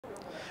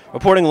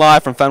Reporting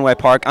live from Fenway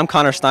Park, I'm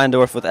Connor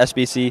Steindorf with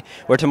SBC,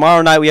 where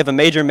tomorrow night we have a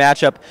major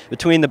matchup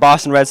between the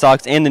Boston Red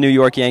Sox and the New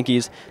York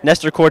Yankees.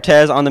 Nestor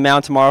Cortez on the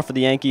mound tomorrow for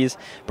the Yankees,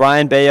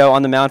 Brian Bayo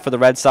on the mound for the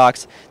Red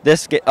Sox.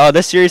 This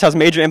series has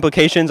major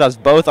implications as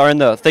both are in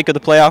the thick of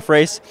the playoff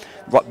race.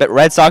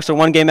 Red Sox are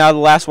one game out of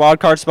the last wild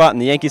card spot,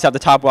 and the Yankees have the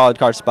top wild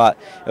card spot.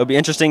 It'll be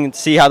interesting to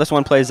see how this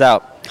one plays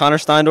out. Connor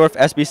Steindorf,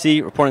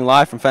 SBC, reporting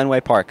live from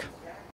Fenway Park.